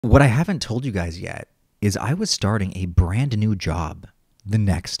What I haven't told you guys yet is I was starting a brand new job the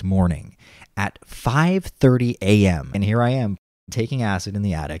next morning at 5:30 a.m. And here I am taking acid in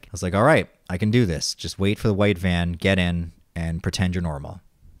the attic. I was like, all right, I can do this. Just wait for the white van, get in, and pretend you're normal.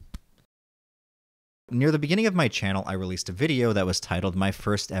 Near the beginning of my channel, I released a video that was titled My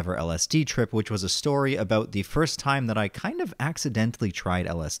First Ever LSD Trip, which was a story about the first time that I kind of accidentally tried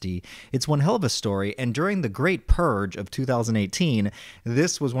LSD. It's one hell of a story, and during the Great Purge of 2018,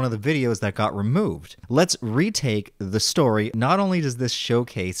 this was one of the videos that got removed. Let's retake the story. Not only does this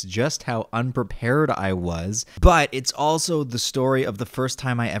showcase just how unprepared I was, but it's also the story of the first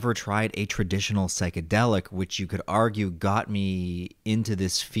time I ever tried a traditional psychedelic, which you could argue got me into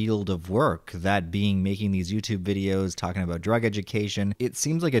this field of work, that being making these YouTube videos talking about drug education. It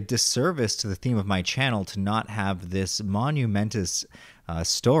seems like a disservice to the theme of my channel to not have this monumentous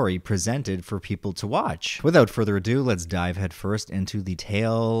story presented for people to watch. Without further ado, let's dive headfirst into the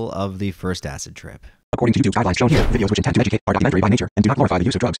tale of the first acid trip. According to YouTube guidelines shown here, videos which intend to educate are documentary by nature and do not glorify the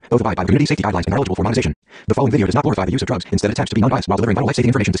use of drugs. Both abide by the community safety guidelines and are eligible for monetization. The following video does not glorify the use of drugs, instead attempts to be non-biased while delivering vital life-saving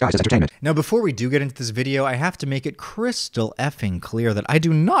information disguised as entertainment. Now, before we do get into this video, I have to make it crystal effing clear that I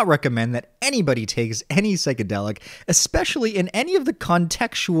do not recommend that anybody takes any psychedelic, especially in any of the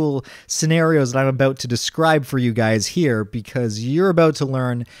contextual scenarios that I'm about to describe for you guys here, because you're about to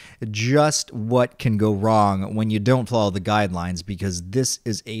learn just what can go wrong when you don't follow the guidelines, because this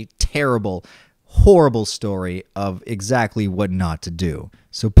is a terrible, horrible story of exactly what not to do.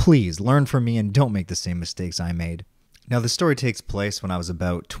 So please learn from me and don't make the same mistakes I made. Now, the story takes place when I was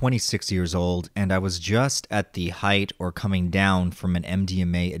about 26 years old, and I was just at the height or coming down from an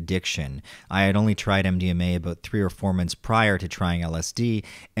MDMA addiction. I had only tried MDMA about 3 or 4 months prior to trying LSD,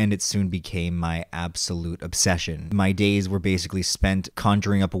 and it soon became my absolute obsession. My days were basically spent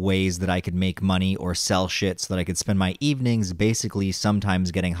conjuring up ways that I could make money or sell shit so that I could spend my evenings basically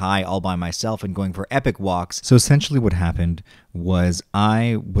sometimes getting high all by myself and going for epic walks. So essentially what happened was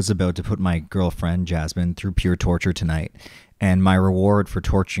I was about to put my girlfriend, Jasmine, through pure torture tonight, and my reward for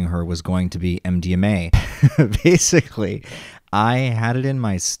torturing her was going to be MDMA. Basically, I had it in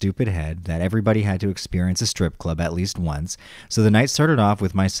my stupid head that everybody had to experience a strip club at least once. So the night started off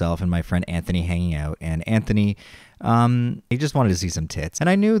with myself and my friend Anthony hanging out, and Anthony, he just wanted to see some tits. And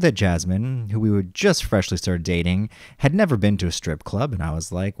I knew that Jasmine, who we would just freshly started dating, had never been to a strip club, and I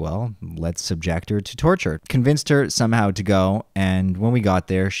was like, well, let's subject her to torture. Convinced her somehow to go, and when we got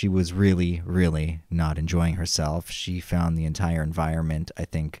there, she was really, really not enjoying herself. She found the entire environment, I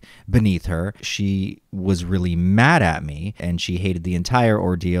think, beneath her. She was really mad at me, and she hated the entire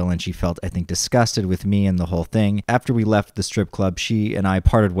ordeal, and she felt, I think, disgusted with me and the whole thing. After we left the strip club, she and I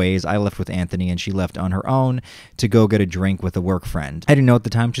parted ways. I left with Anthony, and she left on her own to go get a drink with a work friend. I didn't know at the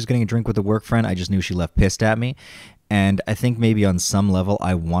time she was getting a drink with a work friend. I just knew she left pissed at me. And I think maybe on some level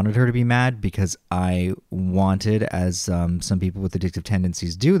I wanted her to be mad, because I wanted, as some people with addictive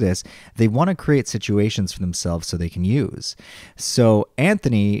tendencies do this, they want to create situations for themselves so they can use. So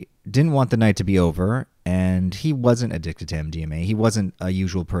Anthony didn't want the night to be over, and he wasn't addicted to MDMA. He wasn't a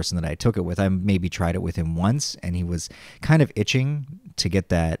usual person that I took it with. I maybe tried it with him once, and he was kind of itching to get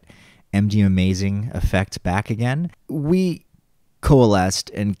that MD-amazing effect back again. We coalesced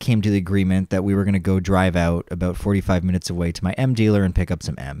and came to the agreement that we were going to go drive out about 45 minutes away to my M dealer and pick up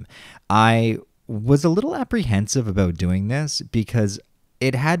some M. I was a little apprehensive about doing this because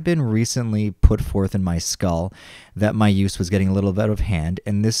it had been recently put forth in my skull that my use was getting a little bit out of hand,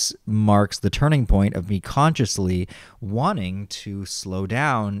 and this marks the turning point of me consciously wanting to slow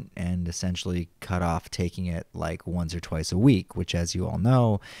down and essentially cut off taking it like once or twice a week, which, as you all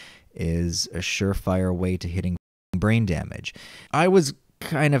know, is a surefire way to hitting brain damage. I was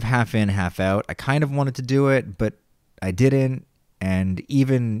kind of half in, half out. I kind of wanted to do it, but I didn't. And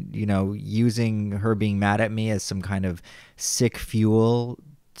even, you know, using her being mad at me as some kind of sick fuel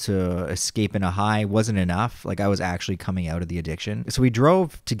to escape in a high wasn't enough. Like, I was actually coming out of the addiction. So we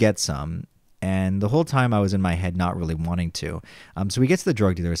drove to get some, and the whole time I was in my head not really wanting to. So we get to the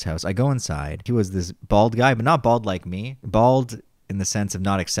drug dealer's house. I go inside. He was this bald guy, but not bald like me. Bald in the sense of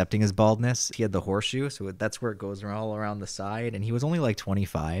not accepting his baldness. He had the horseshoe, so that's where it goes all around the side, and he was only like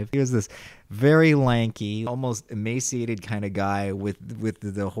 25. He was this very lanky, almost emaciated kind of guy with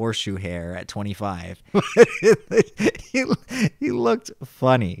the horseshoe hair at 25. he looked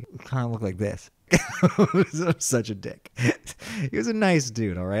funny. Kind of looked like this. I'm such a dick. He was a nice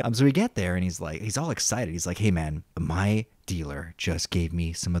dude, all right? So we get there, and he's all excited. He's like, hey, man, my dealer just gave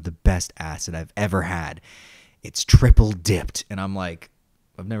me some of the best acid I've ever had. It's triple dipped. And I'm like,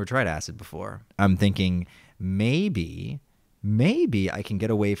 I've never tried acid before. I'm thinking maybe I can get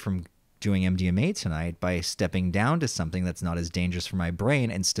away from doing MDMA tonight by stepping down to something that's not as dangerous for my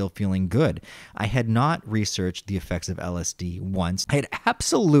brain and still feeling good. I had not researched the effects of LSD once. I had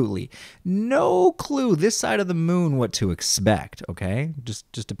absolutely no clue this side of the moon what to expect, okay?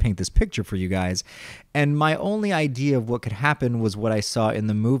 Just to paint this picture for you guys. And my only idea of what could happen was what I saw in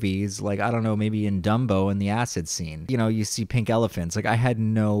the movies, like, I don't know, maybe in Dumbo in the acid scene. You know, you see pink elephants. Like, I had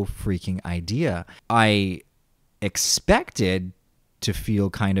no freaking idea. I expected to feel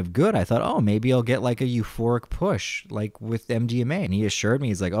kind of good. I thought, oh, maybe I'll get like a euphoric push, like with MDMA. And he assured me,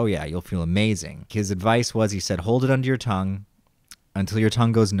 he's like, oh yeah, you'll feel amazing. His advice was, he said, hold it under your tongue until your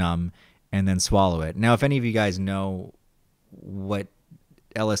tongue goes numb and then swallow it. Now, if any of you guys know what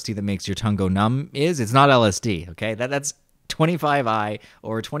LSD that makes your tongue go numb is, it's not LSD, okay? That's 25I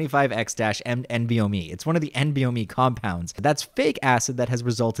or 25X-NBOME. It's one of the NBOME compounds. That's fake acid that has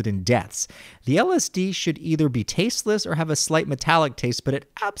resulted in deaths. The LSD should either be tasteless or have a slight metallic taste, but it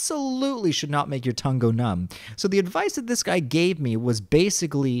absolutely should not make your tongue go numb. So the advice that this guy gave me was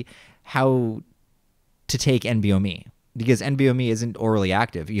basically how to take NBOME. Because NBOME isn't orally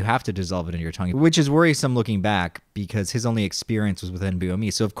active. You have to dissolve it in your tongue, which is worrisome looking back because his only experience was with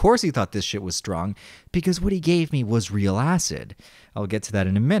NBOME. So of course he thought this shit was strong because what he gave me was real acid. I'll get to that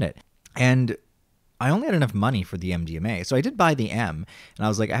in a minute. And I only had enough money for the MDMA. So I did buy the M and I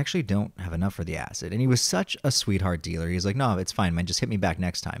was like, I actually don't have enough for the acid. And he was such a sweetheart dealer. He was like, no, it's fine, man. Just hit me back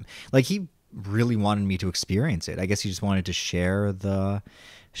next time. Like, he really wanted me to experience it. I guess he just wanted to share the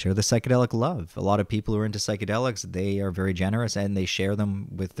psychedelic love. A lot of people who are into psychedelics, they are very generous and they share them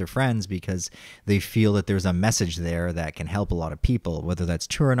with their friends because they feel that there's a message there that can help a lot of people. Whether that's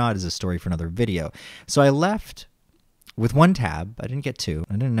true or not is a story for another video. So I left with one tab. I didn't get two.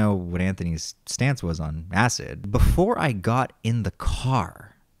 I didn't know what Anthony's stance was on acid. Before I got in the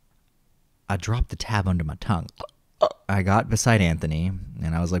car, I dropped the tab under my tongue. I got beside Anthony,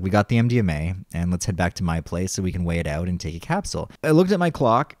 and I was like, we got the MDMA, and let's head back to my place so we can weigh it out and take a capsule. I looked at my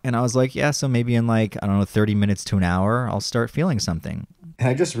clock, and I was like, yeah, so maybe in like, I don't know, 30 minutes to an hour, I'll start feeling something. And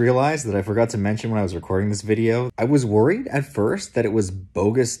I just realized that I forgot to mention when I was recording this video, I was worried at first that it was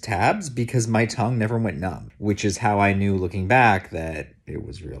bogus tabs because my tongue never went numb, which is how I knew looking back that it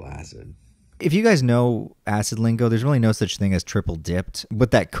was real acid. If you guys know acid lingo, there's really no such thing as triple dipped. What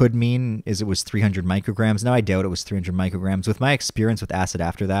that could mean is it was 300 micrograms. Now, I doubt it was 300 micrograms. With my experience with acid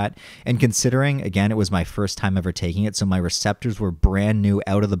after that, and considering, again, it was my first time ever taking it, so my receptors were brand new,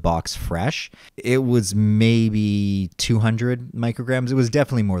 out of the box, fresh, it was maybe 200 micrograms. It was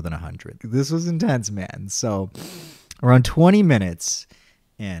definitely more than 100. This was intense, man. So around 20 minutes...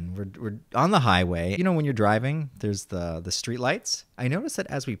 and we're on the highway. You know, when you're driving, there's the street lights. I noticed that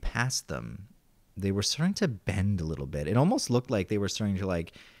as we passed them, they were starting to bend a little bit. It almost looked like they were starting to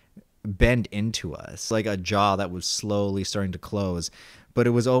like bend into us, like a jaw that was slowly starting to close, but it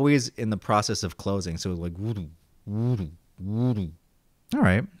was always in the process of closing. So it was like, woo-doo, woo-doo, woo-doo. All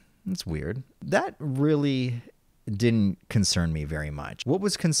right, that's weird. That really didn't concern me very much. What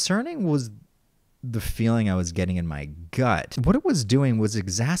was concerning was the feeling I was getting in my gut. What it was doing was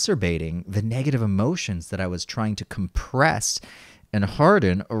exacerbating the negative emotions that I was trying to compress and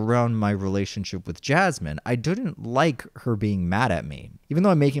harden around my relationship with Jasmine. I didn't like her being mad at me. Even though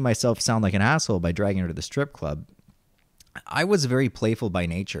I'm making myself sound like an asshole by dragging her to the strip club, I was very playful by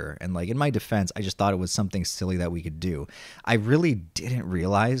nature, and like in my defense, I just thought it was something silly that we could do. I really didn't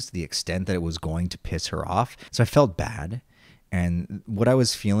realize the extent that it was going to piss her off, so I felt bad. And what I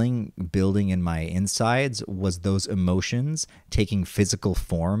was feeling building in my insides was those emotions taking physical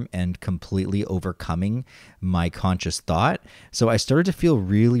form and completely overcoming my conscious thought. So I started to feel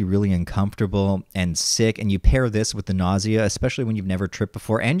really, really uncomfortable and sick. And you pair this with the nausea, especially when you've never tripped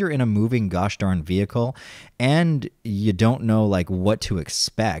before and you're in a moving gosh darn vehicle and you don't know like what to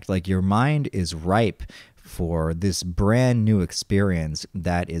expect. Like your mind is ripe for this brand new experience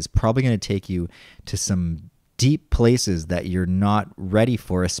that is probably going to take you to some deep places that you're not ready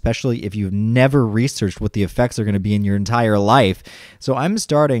for, especially if you've never researched what the effects are going to be in your entire life. So I'm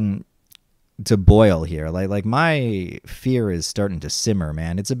starting to boil here. Like my fear is starting to simmer,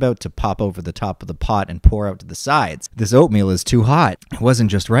 man. It's about to pop over the top of the pot and pour out to the sides. This oatmeal is too hot. It wasn't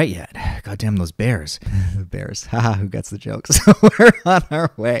just right yet. Goddamn those bears. The bears. Haha, who gets the joke? So we're on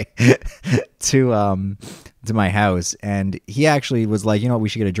our way to my house, and he actually was like, you know what, we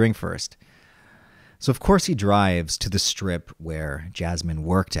should get a drink first. So, of course, he drives to the strip where Jasmine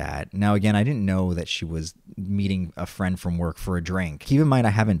worked at. Now, again, I didn't know that she was meeting a friend from work for a drink. Keep in mind, I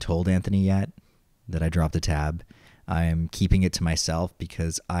haven't told Anthony yet that I dropped the tab. I'm keeping it to myself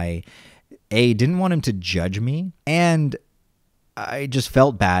because I, A, didn't want him to judge me, and I just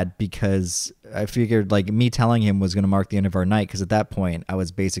felt bad because I figured like me telling him was going to mark the end of our night, because at that point I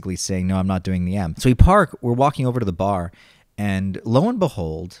was basically saying, no, I'm not doing the M. So we park, we're walking over to the bar, and lo and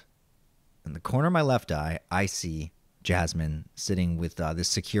behold, in the corner of my left eye, I see Jasmine sitting with this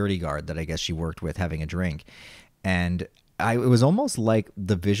security guard that I guess she worked with, having a drink. And it was almost like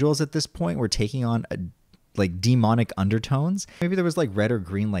the visuals at this point were taking on like demonic undertones. Maybe there was like red or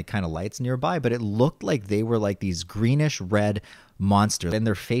green like kind of lights nearby, but it looked like they were like these greenish red monsters, and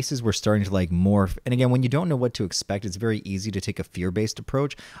their faces were starting to like morph. And again, when you don't know what to expect, it's very easy to take a fear-based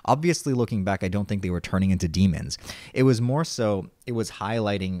approach. Obviously, looking back, I don't think they were turning into demons. It was more so, it was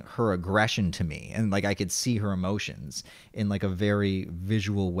highlighting her aggression to me, and like I could see her emotions in like a very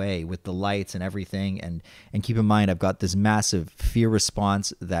visual way with the lights and everything. And keep in mind, I've got this massive fear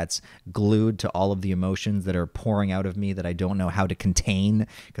response that's glued to all of the emotions that are pouring out of me that I don't know how to contain,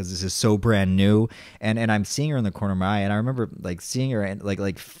 because this is so brand new. And I'm seeing her in the corner of my eye, and I remember like seeing her and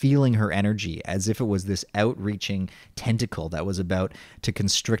like feeling her energy as if it was this outreaching tentacle that was about to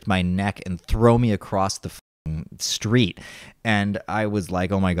constrict my neck and throw me across the street. And I was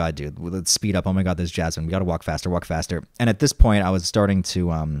like, oh my God, dude, let's speed up. Oh my God, there's Jasmine. We got to walk faster, walk faster. And at this point, I was starting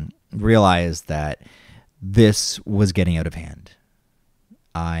to realize that this was getting out of hand.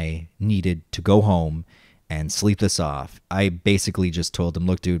 I needed to go home and sleep this off. I basically just told him,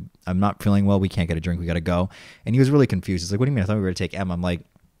 look, dude, I'm not feeling well. We can't get a drink. We got to go. And he was really confused. He's like, what do you mean? I thought we were going to take M. I'm like,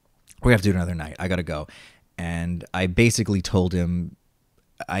 we have to do another night. I got to go. And I basically told him,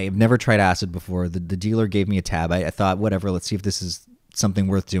 I have never tried acid before. The dealer gave me a tab. I thought, whatever, let's see if this is something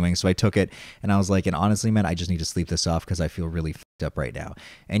worth doing. So I took it, and I was like, and honestly, man, I just need to sleep this off because I feel really fucked up right now.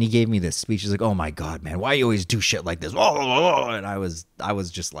 And he gave me this speech. He's like, oh my God, man, why you always do shit like this? And I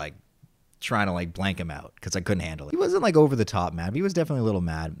was just like, trying to like blank him out because I couldn't handle it. He wasn't like over the top mad. He was definitely a little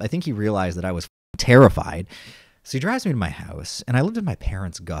mad. I think he realized that I was terrified. So he drives me to my house, and I lived in my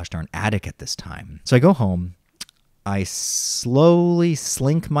parents' gosh darn attic at this time. So I go home, I slowly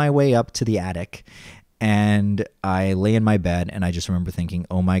slink my way up to the attic, and I lay in my bed, and I just remember thinking,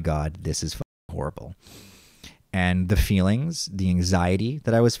 oh my God, this is horrible. And the feelings, the anxiety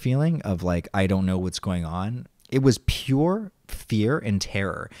that I was feeling of like, I don't know what's going on, it was pure fear and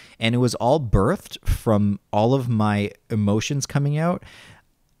terror. And it was all birthed from all of my emotions coming out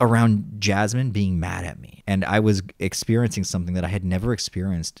around Jasmine being mad at me. And I was experiencing something that I had never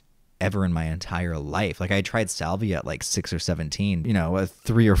experienced ever in my entire life. Like I tried salvia at like 6 or 17, you know, a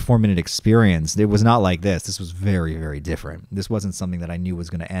 3 or 4 minute experience. It was not like this. This was very, very different. This wasn't something that I knew was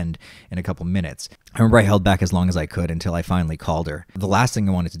going to end in a couple minutes. I remember I held back as long as I could until I finally called her. The last thing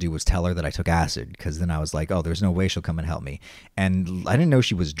I wanted to do was tell her that I took acid, because then I was like, oh, there's no way she'll come and help me. And I didn't know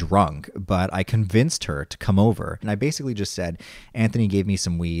she was drunk, but I convinced her to come over. And I basically just said, Anthony gave me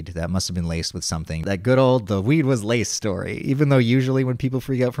some weed that must have been laced with something. That good old, the weed was laced story. Even though usually when people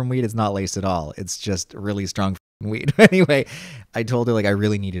freak out from weed, it's not laced at all. It's just really strong weed. Anyway, I told her like I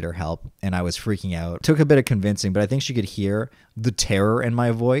really needed her help, and I was freaking out. It took a bit of convincing, but I think she could hear the terror in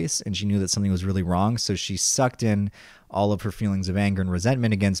my voice, and she knew that something was really wrong. So she sucked in all of her feelings of anger and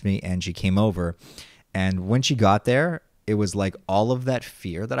resentment against me, and she came over. And when she got there, it was like all of that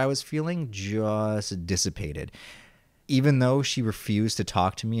fear that I was feeling just dissipated. Even though she refused to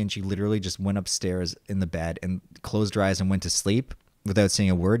talk to me, and she literally just went upstairs in the bed and closed her eyes and went to sleep without saying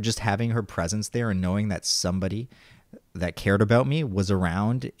a word, just having her presence there and knowing that somebody that cared about me was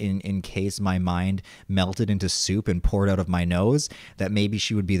around in case my mind melted into soup and poured out of my nose, that maybe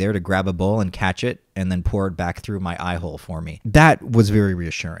she would be there to grab a bowl and catch it and then pour it back through my eye hole for me. That was very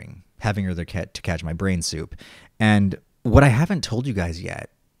reassuring, having her there to catch my brain soup. And what I haven't told you guys yet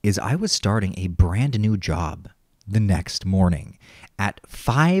is I was starting a brand new job the next morning at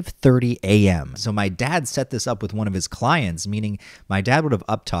 5:30 a.m. So my dad set this up with one of his clients, meaning my dad would have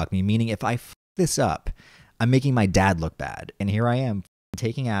up-talked me, meaning if I f this up, I'm making my dad look bad. And here I am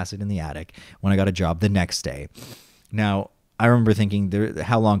taking acid in the attic when I got a job the next day. Now, I remember thinking,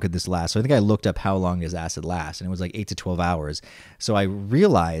 how long could this last? So I think I looked up how long does acid last, and it was like 8 to 12 hours. So I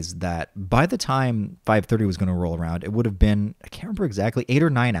realized that by the time 5:30 was going to roll around, it would have been, I can't remember exactly, 8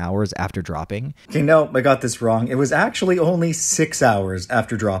 or 9 hours after dropping. Okay, no, I got this wrong. It was actually only 6 hours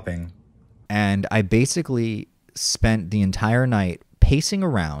after dropping. And I basically spent the entire night pacing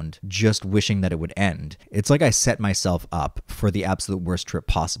around, just wishing that it would end. It's like I set myself up for the absolute worst trip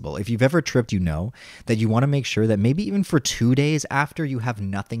possible. If you've ever tripped, you know that you want to make sure that maybe even for 2 days after, you have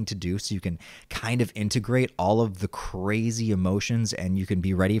nothing to do so you can kind of integrate all of the crazy emotions and you can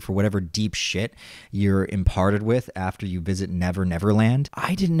be ready for whatever deep shit you're imparted with after you visit Never Neverland.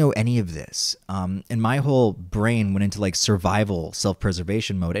 I didn't know any of this. And my whole brain went into like survival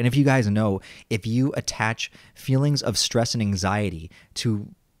self-preservation mode. And if you guys know, if you attach feelings of stress and anxiety to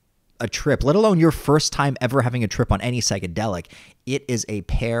a trip, let alone your first time ever having a trip on any psychedelic, it is a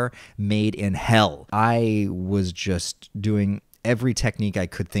pair made in hell. I was just doing every technique I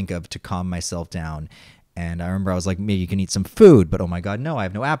could think of to calm myself down. And I remember I was like, maybe you can eat some food, but oh my God, no, I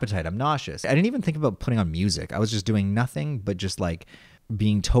have no appetite. I'm nauseous. I didn't even think about putting on music. I was just doing nothing but just like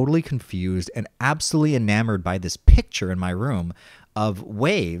being totally confused and absolutely enamored by this picture in my room of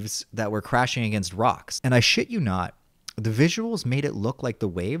waves that were crashing against rocks. And I shit you not, the visuals made it look like the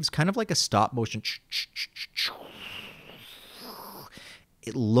waves, kind of like a stop motion.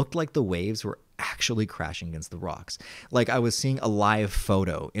 It looked like the waves were actually crashing against the rocks. Like I was seeing a live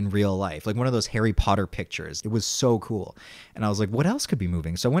photo in real life, like one of those Harry Potter pictures. It was so cool. And I was like, what else could be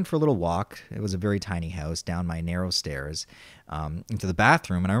moving? So I went for a little walk. It was a very tiny house down my narrow stairs into the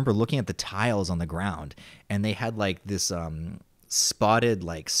bathroom. And I remember looking at the tiles on the ground and they had like this spotted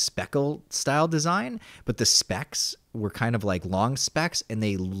like speckle style design, but the specks were kind of like long specks and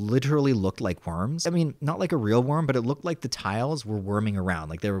they literally looked like worms. I mean, not like a real worm, but it looked like the tiles were worming around,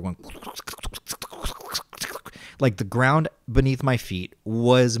 like they were going like the ground beneath my feet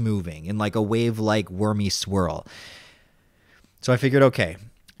was moving in like a wave-like wormy swirl. So I figured, okay,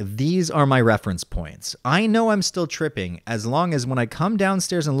 these are my reference points. I know I'm still tripping as long as when I come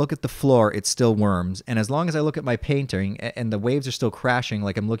downstairs and look at the floor, it's still worms. And as long as I look at my painting and the waves are still crashing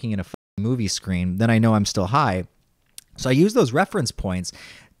like I'm looking in a movie screen, then I know I'm still high. So I use those reference points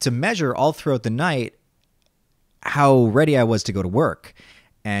to measure all throughout the night how ready I was to go to work.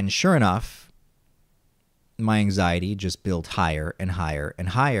 And sure enough, my anxiety just built higher and higher and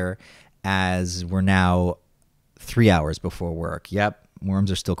higher as we're now 3 hours before work. Yep.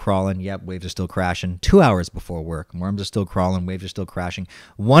 Worms are still crawling. Yep, waves are still crashing. 2 hours before work. Worms are still crawling. Waves are still crashing.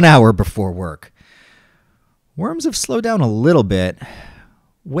 1 hour before work. Worms have slowed down a little bit.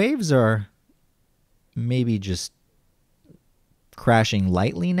 Waves are maybe just crashing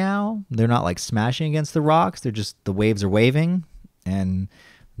lightly now. They're not like smashing against the rocks. They're just, the waves are waving and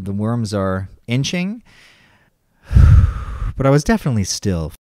the worms are inching. But I was definitely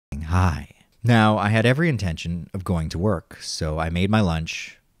still high. Now, I had every intention of going to work, so I made my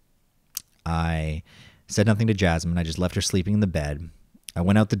lunch. I said nothing to Jasmine. I just left her sleeping in the bed. I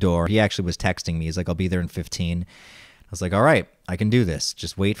went out the door. He actually was texting me. He's like, I'll be there in 15. I was like, all right, I can do this.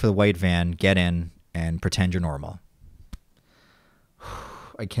 Just wait for the white van, get in, and pretend you're normal.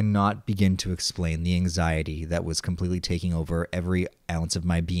 I cannot begin to explain the anxiety that was completely taking over every ounce of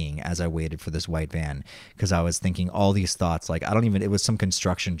my being as I waited for this white van, because I was thinking all these thoughts, like, I don't even, it was some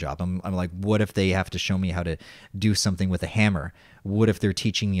construction job. I'm like, what if they have to show me how to do something with a hammer? What if they're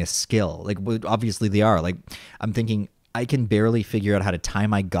teaching me a skill? Like, obviously they are. Like, I'm thinking, I can barely figure out how to tie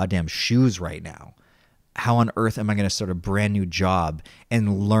my goddamn shoes right now. How on earth am I going to start a brand new job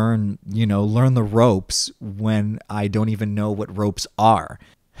and learn the ropes when I don't even know what ropes are?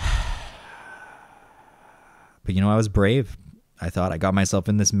 But I was brave. I thought, I got myself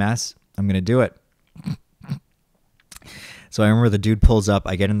in this mess. I'm going to do it. So I remember the dude pulls up.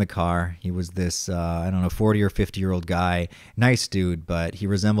 I get in the car. He was this, 40 or 50-year-old guy. Nice dude, but he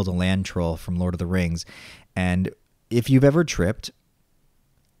resembled a land troll from Lord of the Rings. And if you've ever tripped,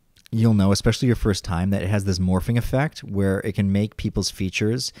 you'll know, especially your first time, that it has this morphing effect where it can make people's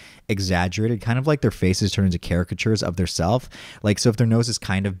features exaggerated, kind of like their faces turn into caricatures of their self. Like, so if their nose is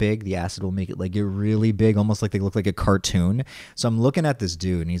kind of big, the acid will make it like get really big, almost like they look like a cartoon. So I'm looking at this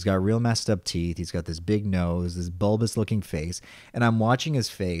dude and he's got real messed up teeth. He's got this big nose, this bulbous looking face. And I'm watching his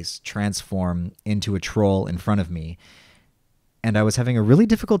face transform into a troll in front of me. And I was having a really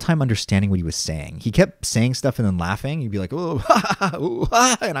difficult time understanding what he was saying. He kept saying stuff and then laughing. He'd be like, "Oh, ha, ha, ooh,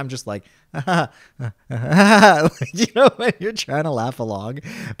 ha," and I'm just like, ha, ha, ha, ha. When you're trying to laugh along.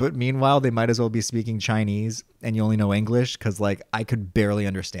 But meanwhile, they might as well be speaking Chinese and you only know English, because like I could barely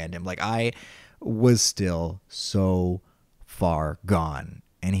understand him. Like, I was still so far gone.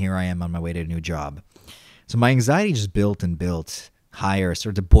 And here I am on my way to a new job. So my anxiety just built and built higher,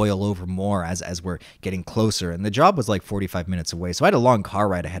 started to boil over more as we're getting closer. And the job was like 45 minutes away. So I had a long car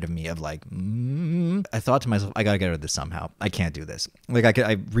ride ahead of me of like, I thought to myself, I got to get out of this somehow. I can't do this. Like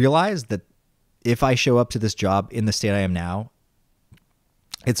I realized that if I show up to this job in the state I am now,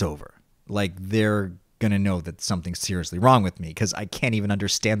 it's over. Like they're going to know that something's seriously wrong with me because I can't even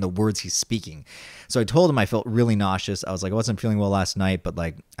understand the words he's speaking. So I told him I felt really nauseous. I was like, I wasn't feeling well last night, but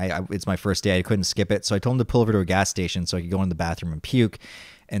like it's my first day. I couldn't skip it. So I told him to pull over to a gas station so I could go in the bathroom and puke.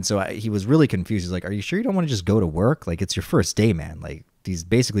 And so he was really confused. He's like, are you sure you don't want to just go to work? Like, it's your first day, man. Like, he's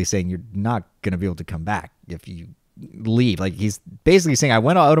basically saying you're not going to be able to come back if you leave. Like, he's basically saying I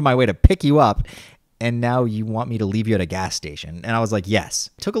went out of my way to pick you up and now you want me to leave you at a gas station. And I was like, yes.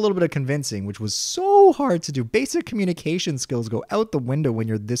 It took a little bit of convincing, which was so hard to do. Basic communication skills go out the window when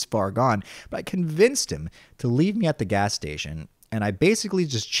you're this far gone. But I convinced him to leave me at the gas station. And I basically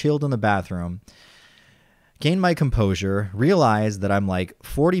just chilled in the bathroom, gained my composure, realized that I'm like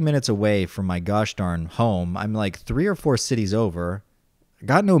 40 minutes away from my gosh darn home. I'm like 3 or 4 cities over.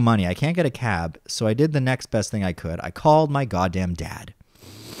 Got no money. I can't get a cab. So I did the next best thing I could. I called my goddamn dad.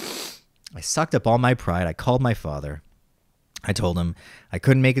 I sucked up all my pride. I called my father. I told him I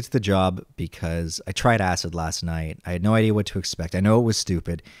couldn't make it to the job because I tried acid last night. I had no idea what to expect. I know it was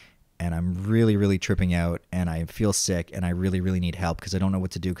stupid, and I'm really, really tripping out, and I feel sick, and I really, really need help because I don't know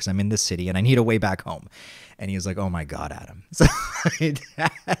what to do because I'm in this city, and I need a way back home. And he was like, oh, my God, Adam. So my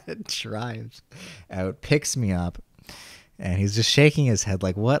dad drives out, picks me up, and he's just shaking his head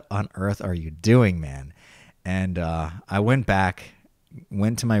like, what on earth are you doing, man? And I went back,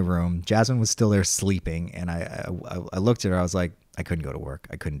 went to my room. Jasmine was still there sleeping, and I looked at her. I was like, I couldn't go to work.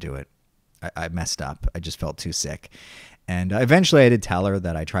 I couldn't do it. I messed up. I just felt too sick. And eventually I did tell her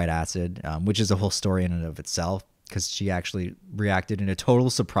that I tried acid, which is a whole story in and of itself, because she actually reacted in a total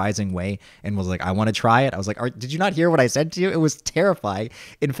surprising way and was like, I want to try it. I was like, did you not hear what I said to you? It was terrifying.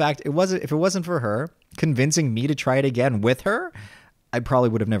 In fact, if it wasn't for her convincing me to try it again with her, I probably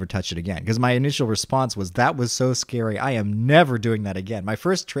would have never touched it again, because my initial response was, that was so scary. I am never doing that again. My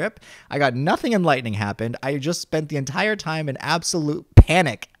first trip, I got nothing enlightening happened. I just spent the entire time in absolute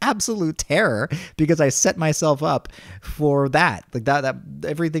panic, absolute terror, because I set myself up for that. Like that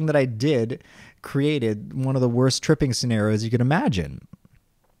everything that I did created one of the worst tripping scenarios you could imagine.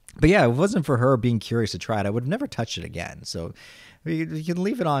 But yeah, if it wasn't for her being curious to try it, I would have never touched it again. So you can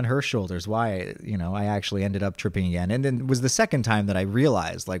leave it on her shoulders why, I actually ended up tripping again. And then it was the second time that I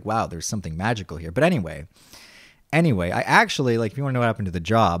realized, like, wow, there's something magical here. But anyway, I actually, like, if you want to know what happened to the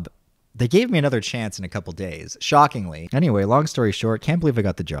job, they gave me another chance in a couple days, shockingly. Anyway, long story short, can't believe I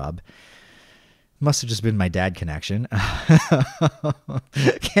got the job. Must have just been my dad connection.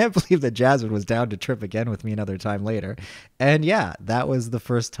 Can't believe that Jasmine was down to trip again with me another time later. And yeah, that was the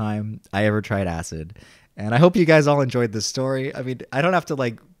first time I ever tried acid. And I hope you guys all enjoyed this story. I mean, I don't have to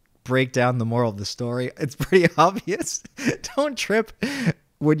like break down the moral of the story. It's pretty obvious. Don't trip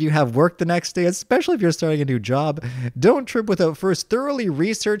when you have work the next day, especially if you're starting a new job. Don't trip without first thoroughly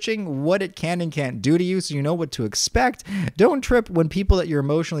researching what it can and can't do to you so you know what to expect. Don't trip when people that you're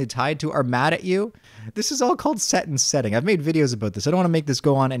emotionally tied to are mad at you. This is all called set and setting. I've made videos about this. I don't want to make this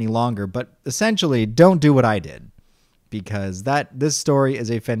go on any longer, but essentially don't do what I did, because this story is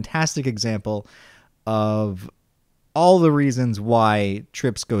a fantastic example of all the reasons why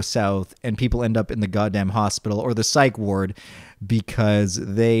trips go south and people end up in the goddamn hospital or the psych ward because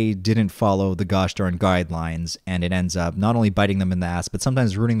they didn't follow the gosh darn guidelines, and it ends up not only biting them in the ass, but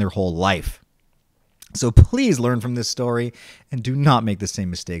sometimes ruining their whole life. So please learn from this story and do not make the same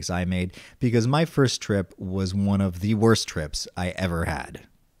mistakes I made, because my first trip was one of the worst trips I ever had.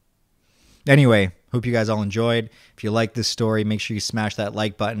 Anyway, hope you guys all enjoyed. If you like this story, make sure you smash that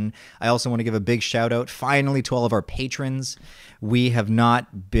like button. I also want to give a big shout out finally to all of our patrons. We have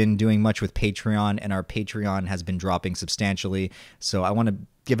not been doing much with Patreon, and our Patreon has been dropping substantially. So I want to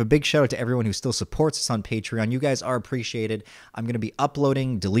give a big shout out to everyone who still supports us on Patreon. You guys are appreciated. I'm going to be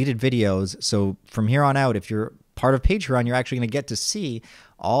uploading deleted videos. So from here on out, if you're part of Patreon, you're actually going to get to see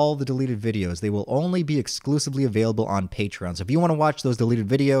all the deleted videos. They will only be exclusively available on Patreon. So if you want to watch those deleted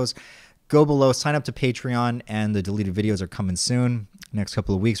videos, go below, sign up to Patreon, and the deleted videos are coming soon. Next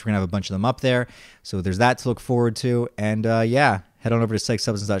couple of weeks, we're going to have a bunch of them up there. So there's that to look forward to. And yeah, head on over to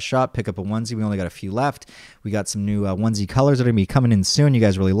psychsubstance.shop, pick up a onesie. We only got a few left. We got some new onesie colors that are going to be coming in soon. You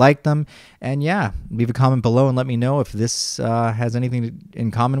guys really like them. And yeah, leave a comment below and let me know if this has anything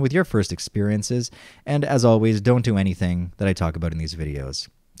in common with your first experiences. And as always, don't do anything that I talk about in these videos.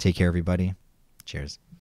 Take care, everybody. Cheers.